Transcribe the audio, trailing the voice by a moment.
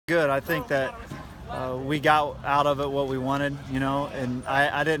good. I think that we got out of it what we wanted, and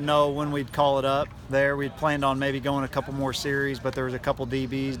I didn't know when we'd call it up there. We'd planned on maybe going a couple more series, but there was a couple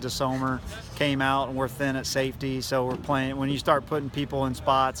DBs. DeSomer came out, and we're thin at safety, so we're playing. When you start putting people in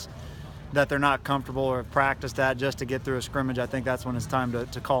spots that they're not comfortable or have practiced that just to get through a scrimmage, I think that's when it's time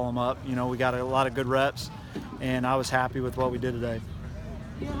to call them up. We got a lot of good reps, and I was happy with what we did today.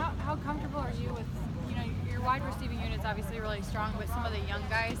 How comfortable are you with, your wide receiving unit's obviously really strong, but some of the young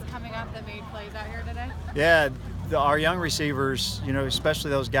guys coming up that made plays out here today? Yeah, our young receivers,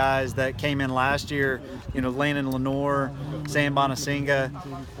 especially those guys that came in last year, Landon Lenore, Sam Bonasinga,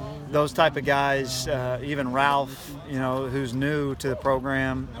 those type of guys, even Ralph, who's new to the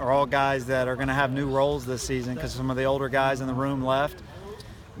program, are all guys that are going to have new roles this season because some of the older guys in the room left.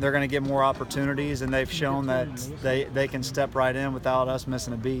 They're going to get more opportunities, and they've shown that they can step right in without us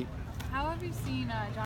missing a beat. How have you seen John